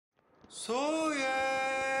소에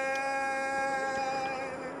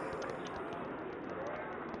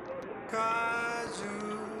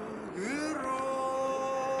가죽으로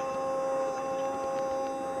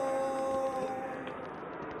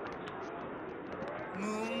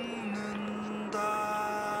묶는다.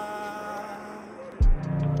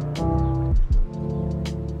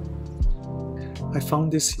 I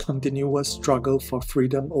found this continuous struggle for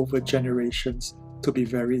freedom over generations to be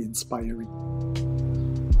very inspiring.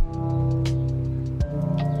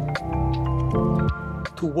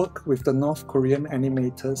 To work with the North Korean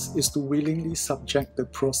animators is to willingly subject the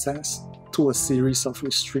process to a series of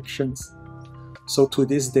restrictions. So to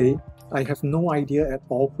this day, I have no idea at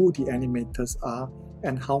all who the animators are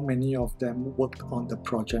and how many of them worked on the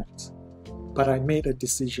project. But I made a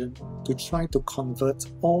decision to try to convert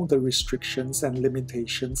all the restrictions and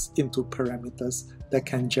limitations into parameters that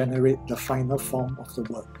can generate the final form of the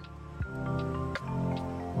work.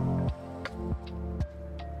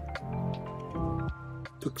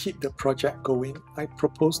 To keep the project going, I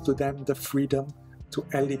proposed to them the freedom to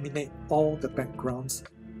eliminate all the backgrounds,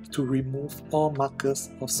 to remove all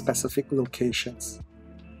markers of specific locations.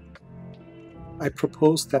 I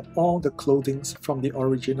proposed that all the clothing from the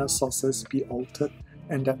original sources be altered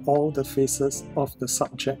and that all the faces of the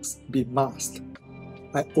subjects be masked.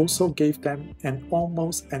 I also gave them an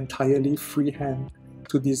almost entirely free hand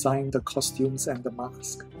to design the costumes and the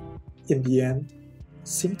mask. In the end,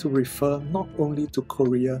 seemed to refer not only to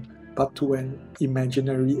Korea but to an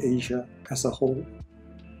imaginary Asia as a whole.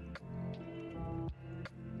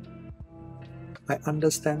 I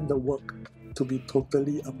understand the work to be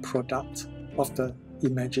totally a product of the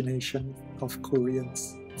imagination of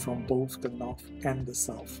Koreans from both the North and the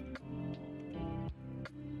South.